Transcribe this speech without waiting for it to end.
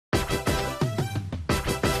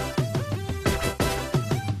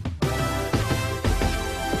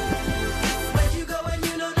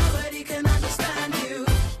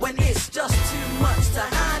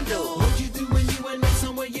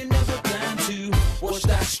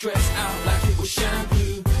wash that stress out like it was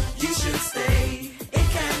shampoo. You should stay, it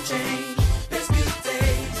can change. There's good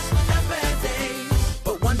days and bad days,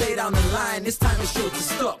 but one day down the line, this time is sure to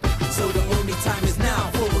stop. So the only time is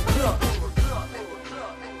now, 4 o'clock.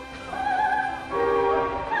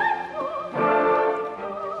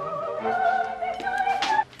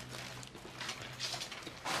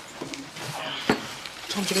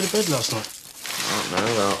 Time to go to bed last night? I don't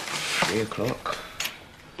know, about 3 o'clock.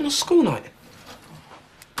 On a school night?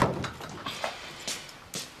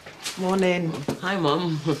 Morning. Hi,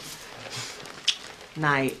 Mum.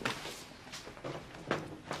 Night.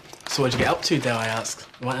 So what'd you get up to, dare I ask?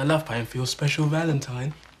 Write a love poem for your special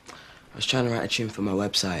Valentine? I was trying to write a tune for my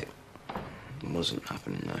website. It wasn't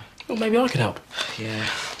happening, though. Well, maybe I could help. Yeah,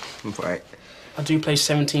 right. I do play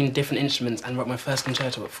 17 different instruments and wrote my first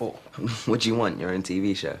concerto at 4. What do you want? Your own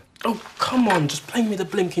TV show? Oh, come on, just play me the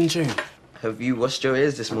blinking tune. Have you washed your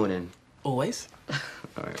ears this morning? Always.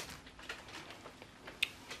 All right.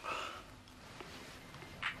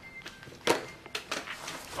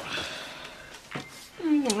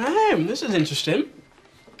 This is interesting.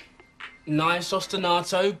 Nice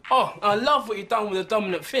ostinato. Oh, I love what you've done with the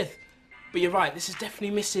dominant fifth. But you're right, this is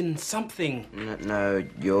definitely missing something. No,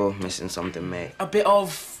 you're missing something, mate. A bit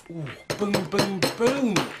of ooh, boom, boom,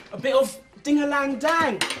 boom. A bit of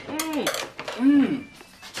ding-a-lang-dang. I'm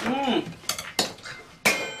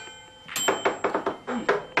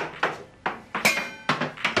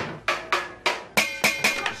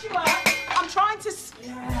trying to...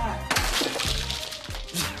 Yeah.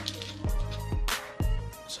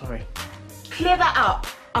 Sorry. Clear that up.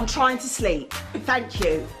 I'm trying to sleep. Thank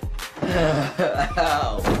you.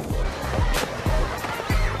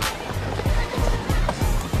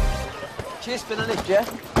 Cheers for the lift, yeah?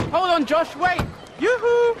 Hold on, Josh, wait.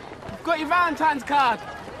 Yoo-hoo! You've got your Valentine's card.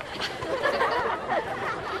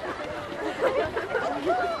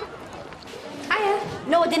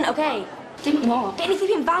 No, I didn't, okay? Didn't what? Get anything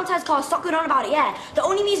in Valentine's card, stop going on about it, yeah. The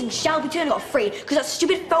only reason Shelby Turner got free because that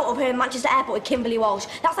stupid photo of her in Manchester Airport with Kimberly Walsh.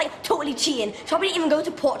 That's like totally cheating. She probably didn't even go to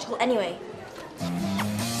Portugal anyway.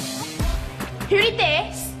 Who did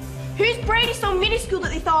this? Whose brain is so minuscule that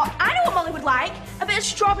they thought, I know what Molly would like? A bit of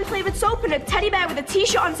strawberry flavoured soap and a teddy bear with a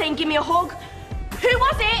t-shirt on saying, give me a hug. Who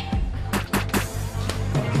was it?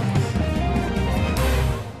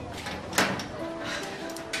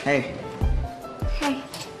 Hey. Hey.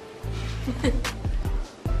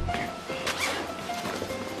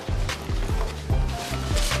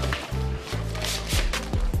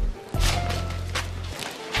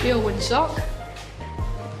 Yo, Windsock.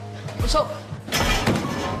 What's up?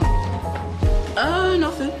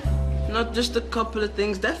 Nothing. Not just a couple of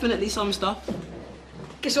things. Definitely some stuff.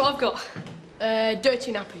 Guess what I've got?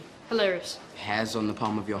 Dirty nappy. Hilarious. Hairs on the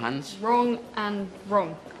palm of your hands. Wrong and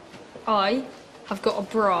wrong. I have got a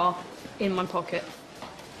bra in my pocket.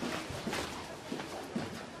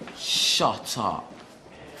 Shut up.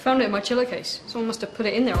 Found it in my chiller case. Someone must have put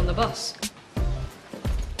it in there on the bus.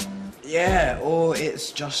 Yeah, or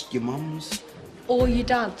it's just your mum's. Or your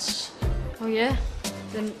dad's. Oh, yeah?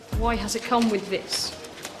 Then why has it come with this?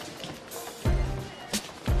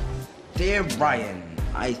 Dear Ryan,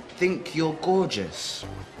 I think you're gorgeous.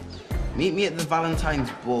 Meet me at the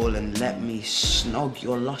Valentine's ball and let me snog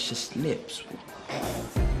your luscious lips.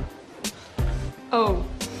 Oh,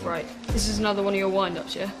 right. This is another one of your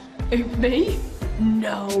wind-ups, yeah? Who, me?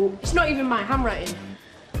 No, it's not even my handwriting.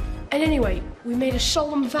 And anyway, we made a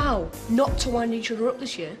solemn vow not to wind each other up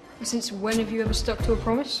this year. Since when have you ever stuck to a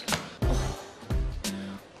promise? Oh.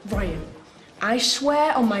 Ryan, I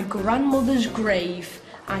swear on my grandmother's grave,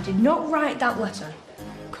 I did not write that letter.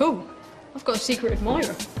 Cool. I've got a secret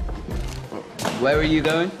admirer. Where are you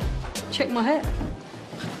going? Check my hair.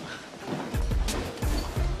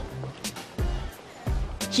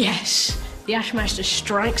 Yes, the Ashmaster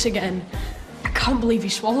strikes again. I can't believe he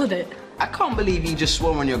swallowed it. I can't believe you just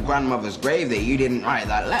swore on your grandmother's grave that you didn't write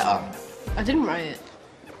that letter. I didn't write it.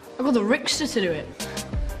 I got the Rickster to do it.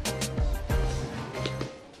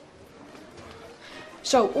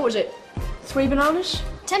 So, what was it? 3 bananas?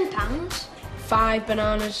 £10? 5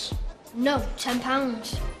 bananas? No,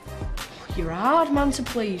 £10. You're a hard man to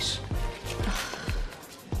please.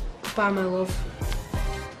 Bye, my love.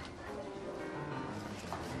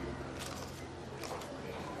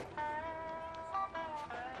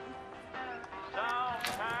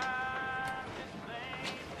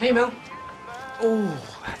 Hey, Mel.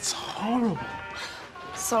 Oh, that's horrible.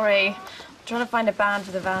 Sorry. I'm trying to find a band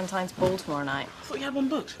for the Valentine's ball tomorrow night. I thought you had one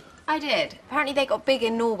booked. I did. Apparently they got big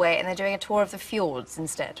in Norway and they're doing a tour of the fjords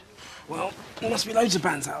instead. Well, there must be loads of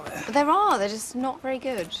bands out there. There are. They're just not very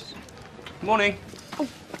good. Morning. Oh,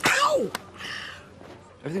 ow!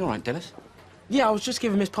 Everything all right, Dennis? Yeah, I was just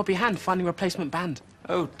giving Miss Poppy a hand finding a replacement band.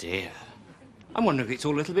 Oh, dear. I'm wondering if it's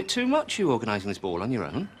all a little bit too much, you organising this ball on your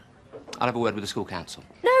own. I'll have a word with the school council.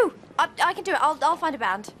 No, I can do it. I'll find a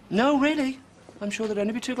band. No, really. I'm sure they'd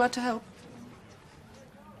only be too glad to help.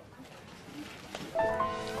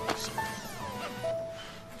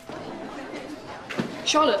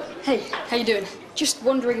 Charlotte, hey, how you doing? Just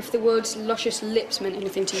wondering if the words luscious lips meant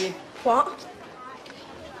anything to you. What?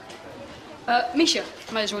 Misha,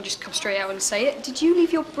 may as well just come straight out and say it. Did you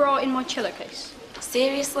leave your bra in my cello case?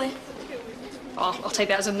 Seriously? Oh, I'll take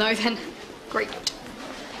that as a no then. Great.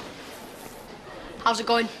 How's it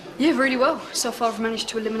going? Yeah, really well. So far I've managed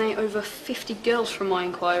to eliminate over 50 girls from my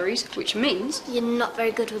inquiries, which means... You're not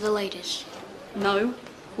very good with the ladies. No,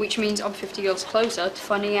 which means I'm 50 girls closer to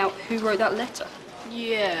finding out who wrote that letter.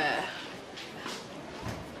 Yeah.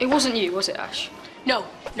 It wasn't you, was it, Ash? No.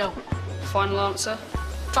 Final answer?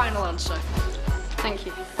 Final answer. Thank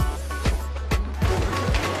you.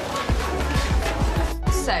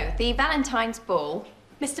 So, the Valentine's ball.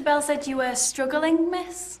 Mr. Bell said you were struggling,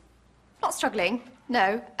 miss? Not struggling.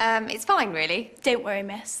 No, it's fine, really. Don't worry,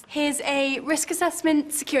 miss. Here's a risk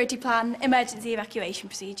assessment, security plan, emergency evacuation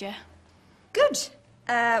procedure. Good.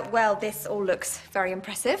 Well, this all looks very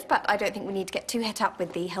impressive, but I don't think we need to get too het up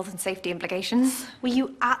with the health and safety implications. Were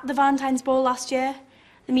you at the Valentine's ball last year?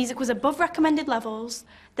 The music was above recommended levels.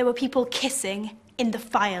 There were people kissing in the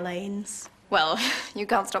fire lanes. Well, you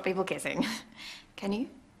can't stop people kissing. Can you?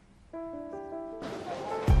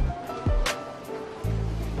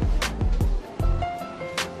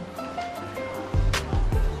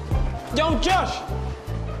 Yo, Josh!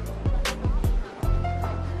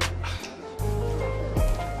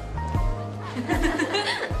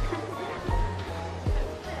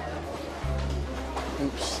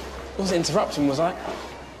 Oops. Wasn't interrupting, was I?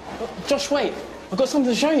 Josh, wait. I've got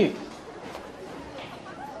something to show you.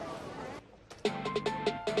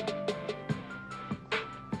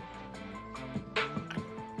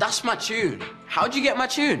 That's my tune. How'd you get my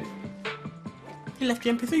tune? You left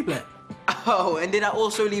your MP3 player. Oh, and did I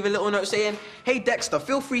also leave a little note saying, hey, Dexter,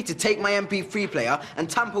 feel free to take my MP3 player and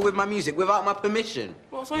tamper with my music without my permission?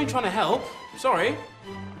 Well, I was only trying to help. Sorry.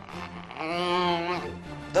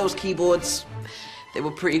 Those keyboards, they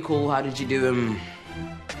were pretty cool. How did you do them?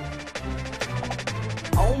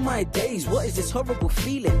 Oh my days, what is this horrible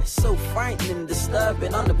feeling? It's so frightening,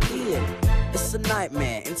 disturbing, unappealing. It's a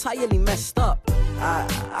nightmare, entirely messed up.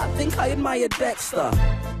 I think I admire Dexter.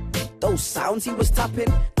 Those sounds he was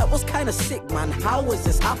tapping, that was kinda sick, man. How was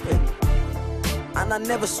this happen? And I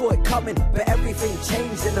never saw it coming, but everything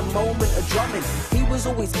changed in a moment of drumming. He was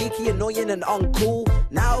always geeky, annoying, and uncool.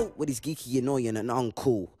 Now, what is geeky, annoying, and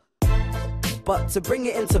uncool? But to bring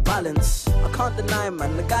it into balance, I can't deny,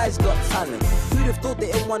 man, the guy's got talent. Who'd have thought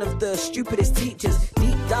that in one of the stupidest teachers,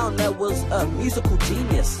 deep down there was a musical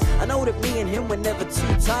genius? I know that me and him were never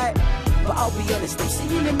too tight, but I'll be honest, I'm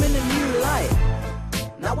seeing him in a new light.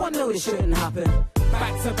 Now I know this shouldn't happen.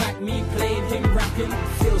 Back to back, me playing him rapping.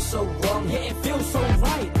 Feels so wrong, yeah, it feels so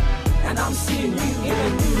right. And I'm seeing you in a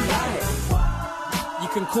new light. You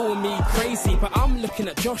can call me crazy, but I'm looking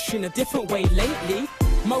at Josh in a different way lately.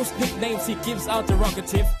 Most nicknames he gives are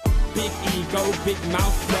derogative. Big ego, big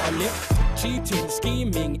mouth, not a lip. Cheating,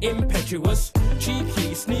 scheming, impetuous.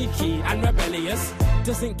 Cheeky, sneaky, and rebellious.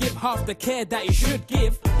 Doesn't give half the care that he should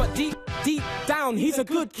give. But deep down, he's a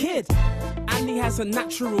good kid. And he has a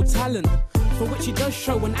natural talent, for which he does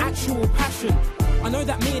show an actual passion. I know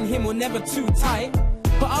that me and him were never too tight,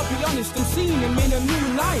 but I'll be honest, I'm seeing him in a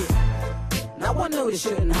new light. Now I know this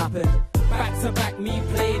shouldn't happen. Back to back, me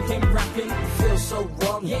playing him rapping. Feels so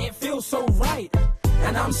wrong, yeah, it feels so right.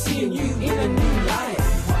 And I'm seeing you in a new light.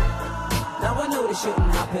 Now I know this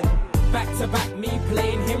shouldn't happen. Back to back, me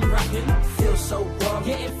playing him rapping. Feels so wrong,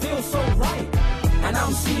 yeah, it feels so right. And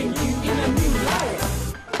I'm seeing you in a new light.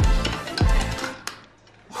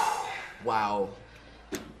 Wow,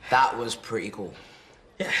 that was pretty cool.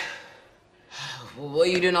 Yeah. What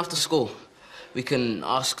are you doing after school? We can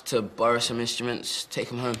ask to borrow some instruments, take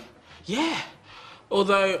them home. Yeah.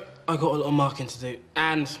 Although, I got a lot of marking to do.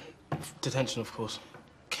 And detention, of course.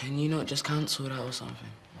 Can you not just cancel that or something?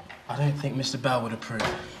 I don't think Mr. Bell would approve.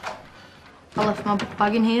 I left my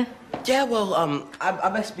bag in here. Yeah, well, I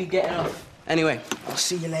best be getting off. Anyway, I'll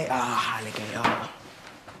see you later, alligator.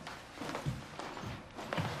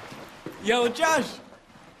 Yo, Josh!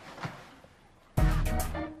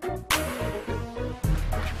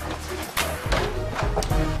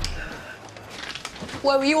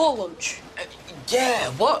 Where were you all lunch? Yeah,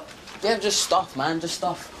 what? Yeah, just stuff, man, just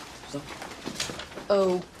stuff.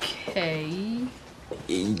 Okay.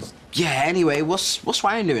 Yeah, anyway, what's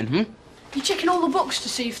Ryan doing, You checking all the books to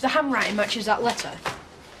see if the handwriting matches that letter?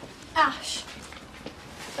 Ash,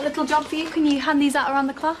 a little job for you. Can you hand these out around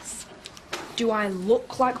the class? Do I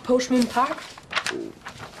look like Postman Pat?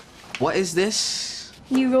 What is this?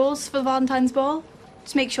 New rules for the Valentine's ball.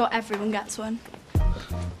 Just make sure everyone gets one.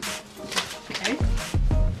 Okay.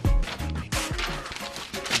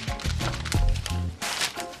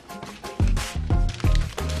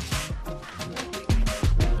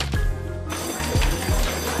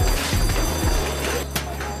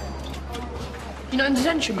 You're not in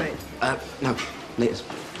detention, mate? No, later.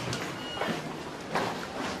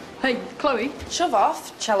 Hey, Chloe. Shove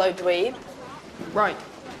off, cello dweeb. Right,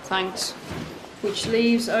 thanks. Which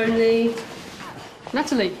leaves only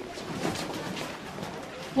Natalie.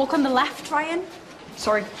 Walk on the left, Ryan.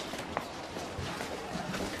 Sorry.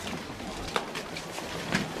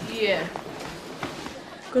 Yeah.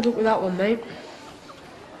 Good luck with that one, mate.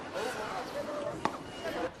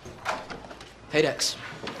 Hey, Dex.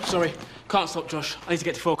 Sorry, can't stop, Josh. I need to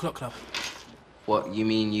get to 4 o'clock club. What, you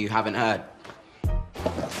mean you haven't heard?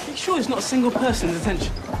 Are you sure there's not a single person in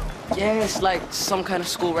detention? Yeah, it's like some kind of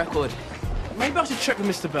school record. Maybe I should check with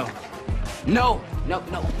Mr. Bell. No!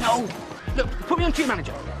 Look, put me on team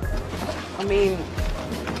manager. I mean,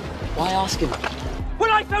 why ask him? When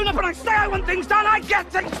I phone up and I say I want things done, I get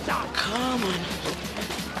things done! Come on.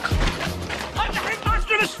 I'm the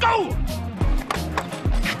headmaster of the school!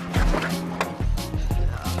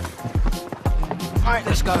 All right,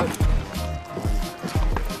 let's go.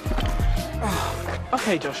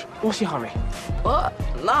 Okay, Josh, what's your hurry? What?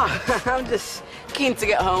 Nah, I'm just keen to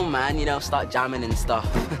get home, man. You know, start jamming and stuff.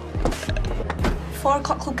 4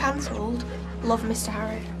 o'clock club cancelled. Love Mr.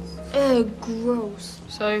 Harry. Gross.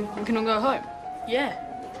 So, we can all go home? Yeah.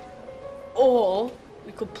 Or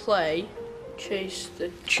we could play Chase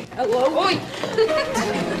the Cello. Oi!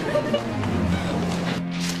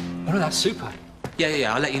 Oh, no, that's super.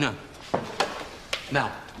 Yeah, I'll let you know.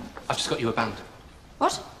 Mel, I've just got you a band.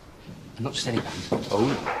 What? And not just any band.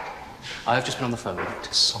 Oh. I've just been on the phone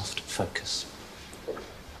to Soft Focus.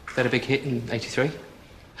 They had a big hit in '83.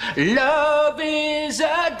 Love is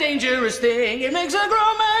a dangerous thing. It makes a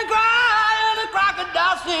grown man cry and a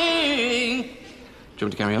crocodile sing. Do you want me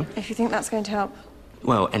to carry on? If you think that's going to help.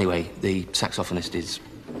 Well, anyway, the saxophonist is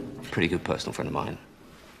a pretty good personal friend of mine.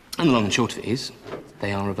 And the long and short of it is,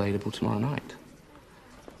 they are available tomorrow night.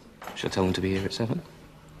 Shall I tell them to be here at 7?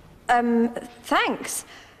 Thanks.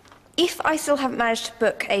 If I still haven't managed to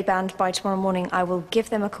book a band by tomorrow morning, I will give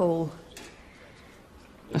them a call.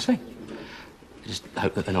 I see. I just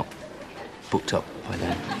hope that they're not booked up by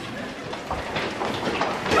then.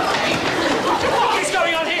 What is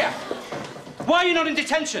going on here? Why are you not in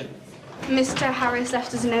detention? Mr. Harris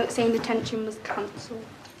left us a note saying detention was cancelled.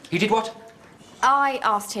 You did what? I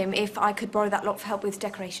asked him if I could borrow that lot for help with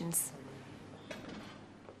decorations.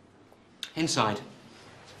 Inside.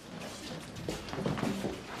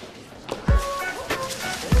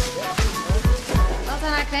 Well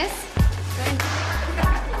done, Agnes.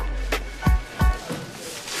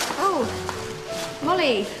 Oh,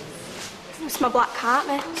 Molly. It's my black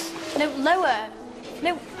carpet. No, lower.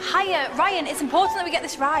 No, higher. Ryan, it's important that we get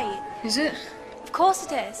this right. Is it? Of course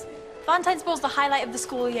it is. Valentine's Ball's the highlight of the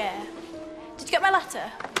school year. Did you get my letter?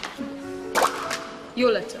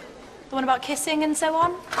 Your letter? The one about kissing and so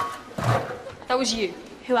on? That was you.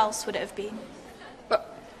 Who else would it have been?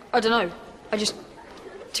 I don't know. I just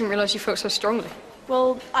didn't realise you felt so strongly.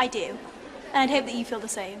 Well, I do. And I'd hope that you feel the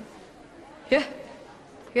same. Yeah.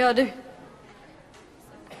 Yeah, I do.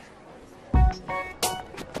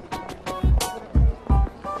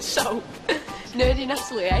 So, nerdy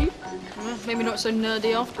Natalie, eh? Well, maybe not so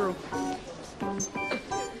nerdy after all.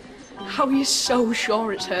 How are you so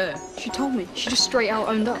sure it's her? She told me. She just straight out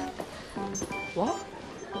owned up. What?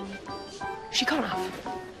 She can't have.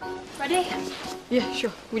 Ready? Yeah,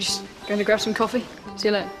 sure. We just going to grab some coffee. See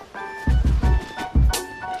you later.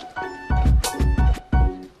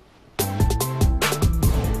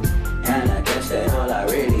 And I guess that all I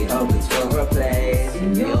really hope is for a place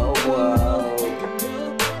in your world.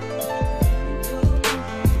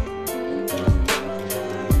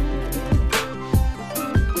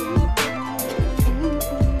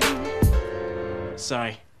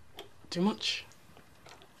 Sorry. Too much?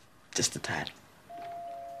 Just a tad.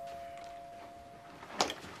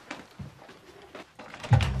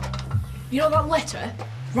 You know that letter?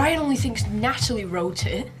 Ryan only thinks Natalie wrote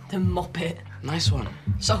it, the muppet. Nice one.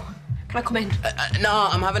 So, can I come in? No,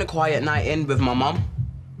 I'm having a quiet night in with my mom.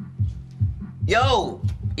 Yo,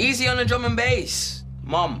 easy on the drum and bass.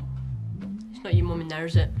 Mom. It's not your mum in there,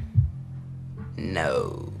 is it?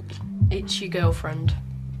 No. It's your girlfriend.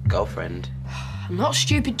 Girlfriend? I'm not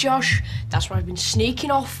stupid, Josh. That's why I've been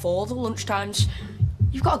sneaking off for the lunchtimes.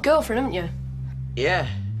 You've got a girlfriend, haven't you? Yeah.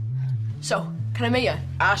 So, can I meet you?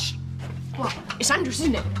 Ash. What? It's Andress,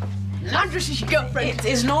 isn't it? Andress is your girlfriend. It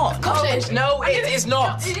is not. Of course it is. No, it is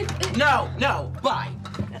not. No, bye.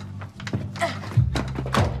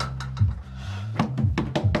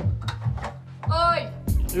 Oi!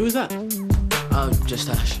 Who was that? Oh, just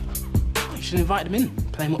Ash. Oh, you should invite him in,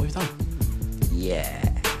 play him what we've done. Yeah.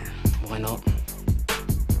 Why not?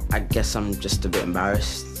 I guess I'm just a bit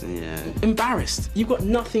embarrassed, yeah. Embarrassed? You've got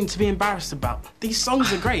nothing to be embarrassed about. These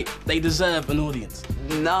songs are great. They deserve an audience.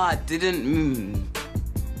 No, I didn't.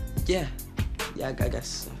 Yeah, I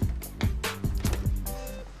guess.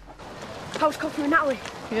 How's coffee with Natalie?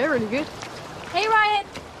 Yeah, really good. Hey, Ryan.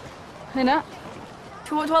 Hey, Nat.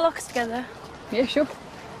 Do you want to our lockers together? Yeah, sure.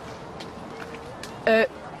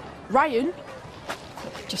 Ryan?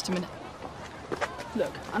 Just a minute.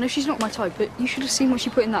 Look, I know she's not my type, but you should have seen what she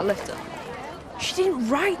put in that letter. She didn't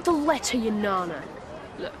write the letter, you nana.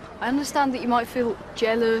 Look, I understand that you might feel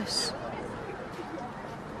jealous.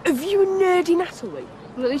 Have you a nerdy Natalie?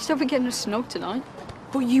 Well, at least I'll be getting a snog tonight.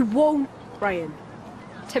 But you won't, Ryan.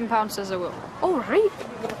 £10 says I will. All right.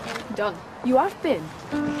 Done. You have been.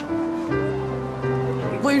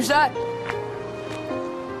 Who's that?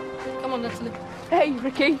 Come on, Natalie. Hey,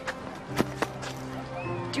 Ricky.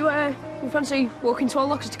 Do you fancy walking to our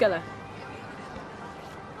lockers together?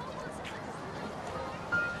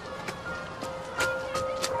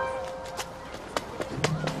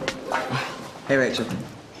 Hey, Rachel.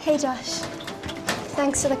 Hey, Josh.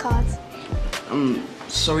 Thanks for the cards.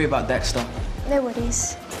 Sorry about Dexter. No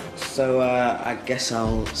worries. So, I guess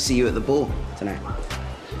I'll see you at the ball tonight.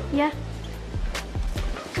 Yeah.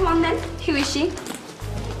 Come on then. Who is she?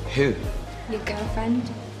 Who? Your girlfriend.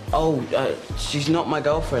 Oh, she's not my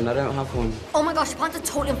girlfriend. I don't have one. Oh my gosh, your plans are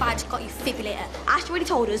totally on fire. Just got you fibrillator. Ash already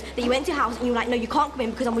told us that you went to your house and you were like, no, you can't come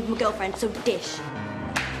in because I'm with my girlfriend, so dish.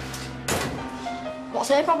 What's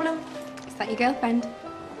her problem? Is that your girlfriend?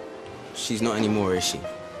 She's not anymore, is she?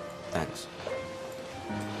 Thanks.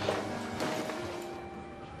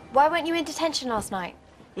 Why weren't you in detention last night?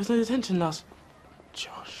 There was no detention last...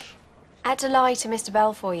 Josh. I had to lie to Mr.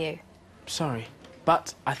 Bell for you. Sorry,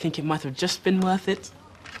 but I think it might have just been worth it.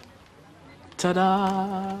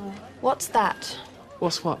 Ta-da! What's that?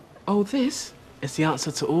 What's what? Oh, this is the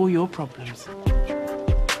answer to all your problems.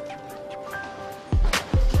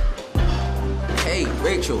 Hey,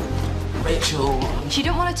 Rachel. Rachel. She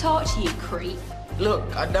didn't want to talk to you, creep.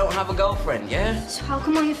 Look, I don't have a girlfriend, yeah? So how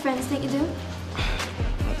come all your friends think you do?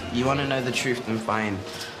 You want to know the truth, then fine.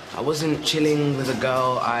 I wasn't chilling with a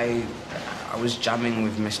girl. I was jamming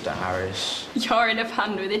with Mr. Harris. You're in a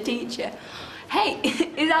band with a teacher. Hey,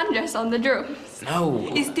 is Andress on the drums? No.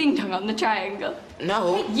 Is Ding Dong on the triangle?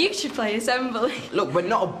 No. You should play assembly. Look, we're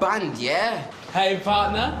not a band, yeah? Hey,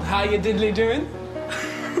 partner. How you diddly doing?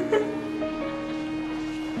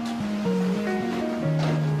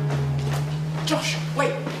 Josh,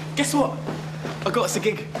 wait. Guess what? I got us a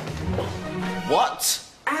gig. What?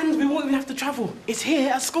 And we won't even have to travel. It's here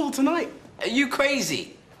at school tonight. Are you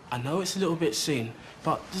crazy? I know it's a little bit soon,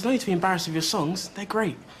 but there's no need to be embarrassed with your songs. They're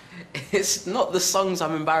great. It's not the songs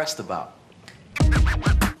I'm embarrassed about.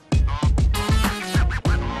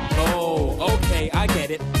 Oh, okay, I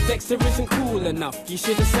get it. Dexter isn't cool enough. You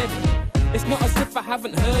should have said it. It's not as if I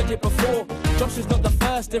haven't heard it before. Josh is not the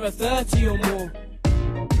first, there are 30 or more.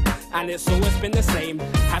 And it's always been the same.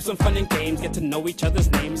 Have some fun and games, get to know each other's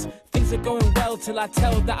names. Things are going well till I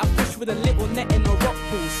tell that I fish with a little net in a rock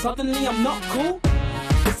pool. Suddenly I'm not cool?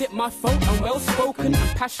 Is it my fault I'm well-spoken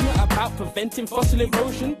and passionate about preventing fossil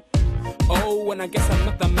erosion? Oh, and I guess I'm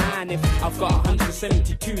not the man if I've got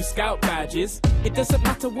 172 scout badges. It doesn't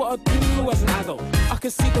matter what I do as an adult. I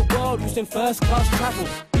can see the world using first-class travel.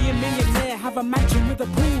 Be a millionaire, have a mansion with a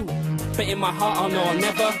pool. But in my heart I know I'll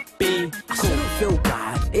never be cool. I shouldn't feel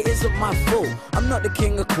bad, it isn't my fault. I'm not the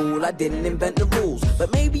king of cool, I didn't invent the rules.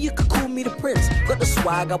 But maybe you could call me the prince. Got the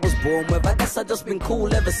swag I was born with, I guess I've just been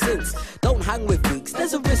cool ever since. Don't hang with geeks,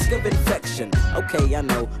 there's a risk of infection. Okay, I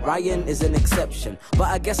know, Ryan is an exception. But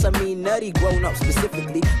I guess I mean nerdy grown up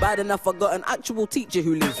specifically. Bad enough I got an actual teacher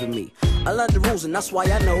who lives with me. I learned the rules and that's why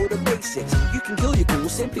I know the basics. You can kill your cool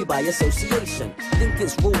simply by association. Think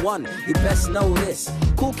it's rule one, you best know this.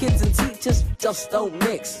 Cool kids and teachers just don't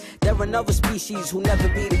mix. They're another species who'll never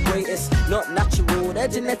be the greatest. Not natural, they're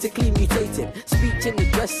genetically mutated. Speech in the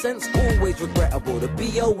dress sense, always regrettable. The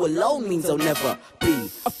B.O. alone means they'll never be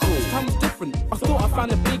Of course, time's different. I thought I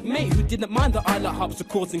found a big mate who didn't mind the Isla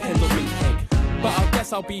harpsichords and Kendall Mint cake. But I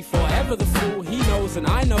guess I'll be forever the fool. He knows and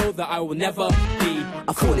I know that I will never be.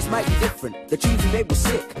 I thought this might be different. The tunes we made were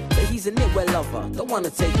sick, but he's a nitware lover. Don't wanna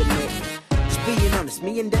take a mick. Just being honest,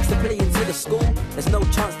 me and Dexter play into the school. There's no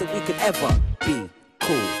chance that we could ever be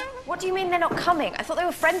cool. What do you mean they're not coming? I thought they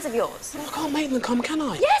were friends of yours. I can't make them come, can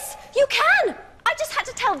I? Yes, you can! I just had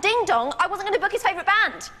to tell Ding Dong I wasn't going to book his favourite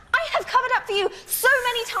band. I have covered up for you so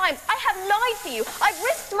many times. I have lied for you. I've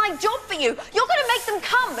risked my job for you. You're going to make them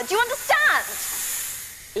come, but do you understand?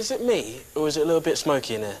 Is it me, or is it a little bit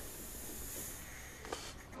smoky in here?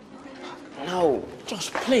 No. Josh,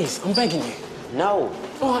 please, I'm begging you. No.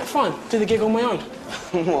 All right, fine. Do the gig on my own.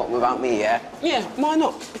 What, without me, yeah? Yeah, why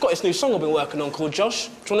not? I've got this new song I've been working on called Josh.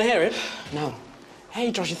 Do you want to hear it? No. Hey,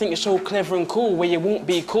 Josh, you think you're so clever and cool, where you won't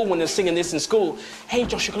be cool when they're singing this in school. Hey,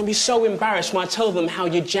 Josh, you're going to be so embarrassed when I tell them how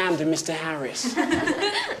you jammed with Mr. Harris.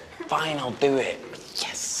 Fine, I'll do it.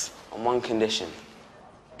 Yes. On one condition.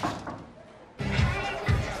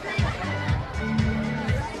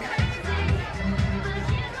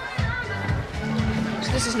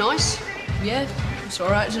 So this is nice. Yeah, it's all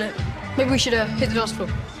right, isn't it? Maybe we should hit the dance floor.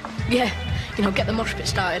 Yeah, you know, get the mosh pit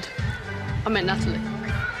started. I meant Natalie.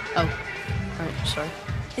 Oh, right, sorry.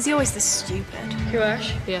 Is he always this stupid? Who,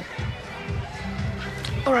 Ash? Yeah.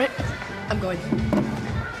 All right, I'm going.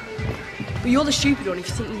 But you're the stupid one if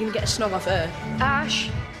you think you're gonna get a snog off her. Ash?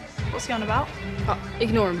 What's he on about? Oh,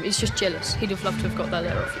 ignore him. He's just jealous. He'd have loved to have got that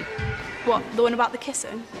letter off you. What, the one about the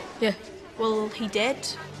kissing? Yeah. Well, he did.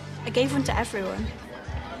 I gave one to everyone.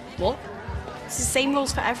 What? It's the same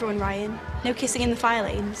rules for everyone, Ryan. No kissing in the fire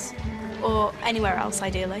lanes. Or anywhere else,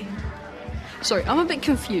 ideally. Sorry, I'm a bit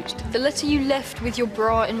confused. The letter you left with your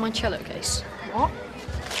bra in my cello case. What?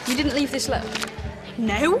 You didn't leave this letter?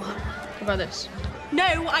 No. What about this?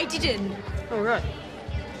 No, I didn't. Oh, right.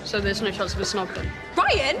 So there's no chance of a snog then?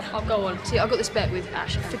 Ryan! I'll go on. See, I've got this bet with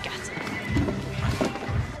Ash. Forget it.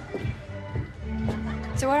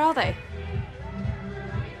 So where are they?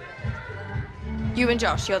 You and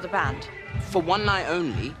Josh, you're the band. For one night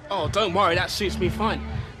only. Oh, don't worry, that suits me fine.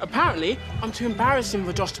 Apparently, I'm too embarrassing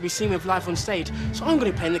for Josh to be seen with live on stage, so I'm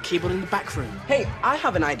going to be playing the keyboard in the back room. Hey, I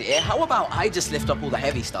have an idea. How about I just lift up all the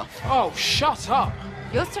heavy stuff? Oh, shut up.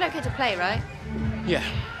 You're still okay to play, right? Yeah.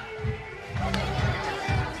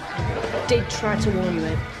 Did try to warn you,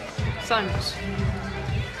 mate. Thanks.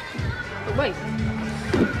 But wait.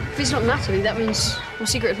 If it's not Natalie, that means my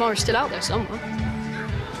secret admirer's still out there somewhere.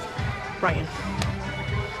 Ryan.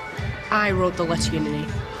 I wrote the letter you need.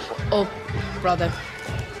 Or, rather,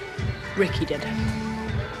 Ricky did.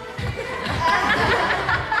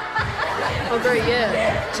 Oh, great,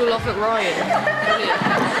 yeah. It's all off at Ryan. Brilliant.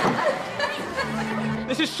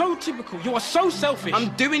 This is so typical. You are so selfish. I'm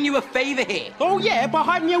doing you a favour here. Oh, yeah, by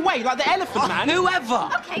hiding your way like the elephant man. Whoever.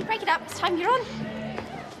 Okay, break it up. It's time you're on.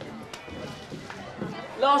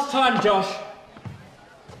 Last time, Josh.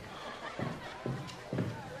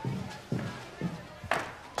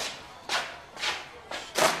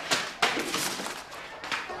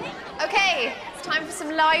 Okay, it's time for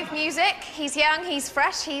some live music. He's young, he's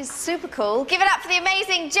fresh, he's super cool. Give it up for the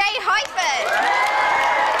amazing Jay Hyford.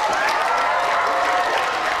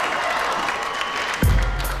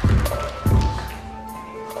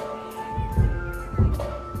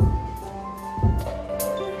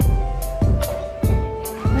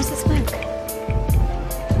 Where's the smoke?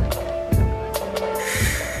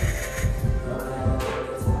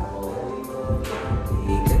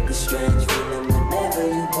 Strange feeling whenever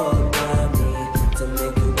you walk by me. To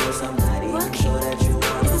make it worse, I'm not even sure that you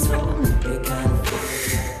want to know. It kind of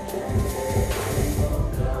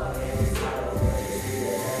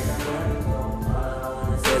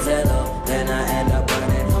says hello, then I end up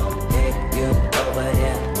running home. Hey, you over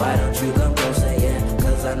there? Why don't you come closer? Yeah,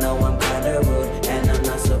 'cause I know I'm kinda rude and I'm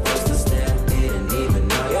not supposed to stare. Didn't even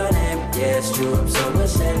know your name. Yeah, it's true, I'm so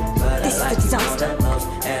ashamed, but I like you more than most,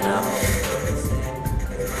 and I hope.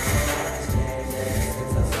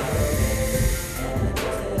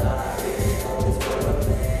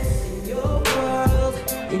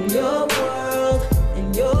 In your world,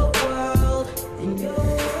 in your world, in your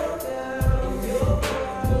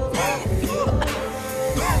world, in your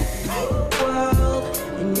world,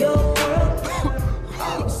 in your world.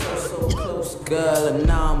 I'm so close, girl, and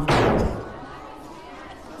now I'm.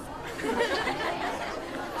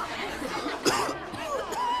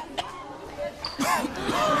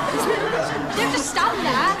 Don't just stand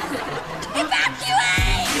there.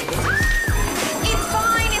 Evacuate! It's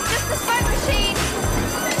fine, it's just the smoke machine.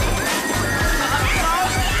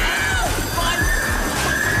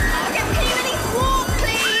 Okay, can you at least walk,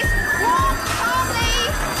 please? Walk calmly.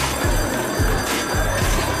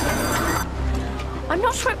 I'm I'm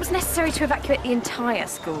not sure it was necessary to evacuate the entire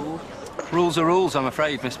school. Rules are rules, I'm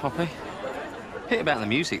afraid, Miss Poppy. Hit about the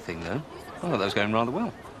music thing, though. I thought that was going rather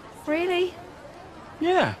well. Really?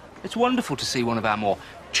 Yeah. It's wonderful to see one of our more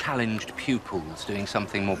challenged pupils doing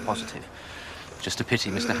something more positive. Just a pity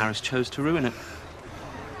Mr. Harris chose to ruin it.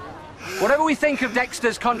 Whatever we think of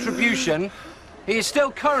Dexter's contribution, he is still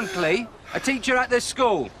currently a teacher at this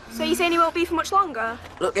school. So you're saying he won't be for much longer?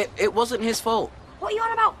 Look, it wasn't his fault. What are you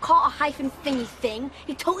on about, Carter hyphen thingy thing?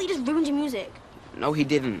 He totally just ruined your music. No, he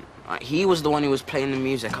didn't. He was the one who was playing the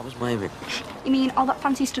music. I was waving. You mean all that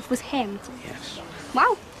fancy stuff was him? Yes.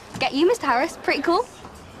 Wow. Get you, Mr. Harris. Pretty cool.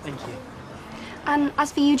 Thank you. And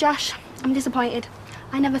as for you, Josh, I'm disappointed.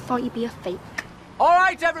 I never thought you'd be a fake. All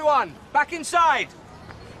right, everyone, back inside.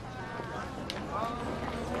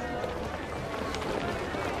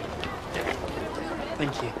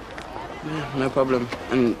 Thank you. Yeah, no problem.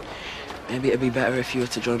 And maybe it'd be better if you were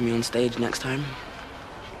to join me on stage next time.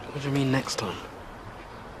 What do you mean next time?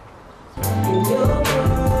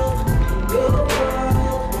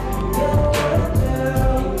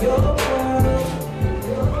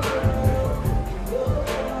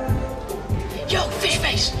 Yo, fish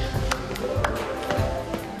face!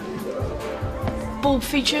 Bulb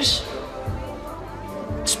features.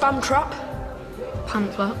 Spam trap.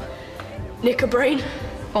 Pant flap. Knicker brain.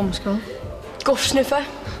 Bomb skull. Guff sniffer.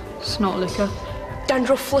 Snot licker.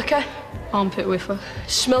 Dandruff flicker. Armpit whiffer.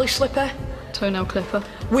 Smelly slipper. Toenail clipper.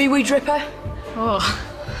 Wee wee dripper. Oh,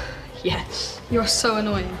 Yes. you're so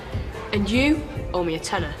annoying. And you owe me a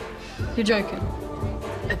tenner. You're joking.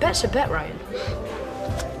 A bet's a bet, Ryan.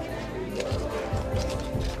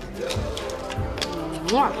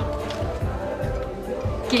 Mwah.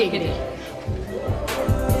 Giggity.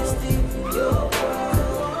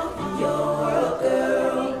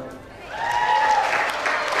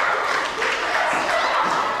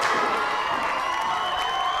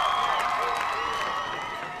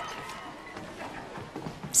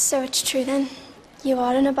 So it's true then? You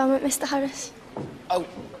are in a band with Mr. Harris? Oh,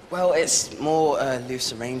 well, it's more a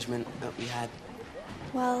loose arrangement that we had.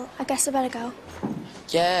 Well, I guess I better go.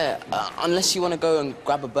 Yeah, unless you want to go and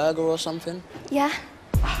grab a burger or something. Yeah?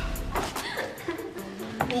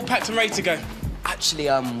 All packed and ready to go. Actually,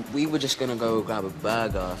 we were just gonna go grab a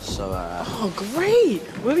burger, so, Oh, great!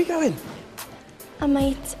 Where are we going? I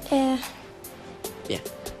might, yeah.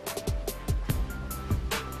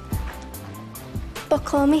 but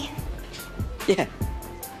call me. Yeah.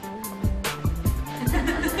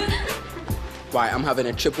 Right, I'm having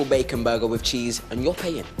a triple bacon burger with cheese, and you're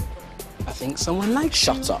paying. I think someone likes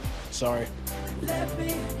Shut up. Sorry. Let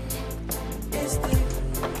me, it's the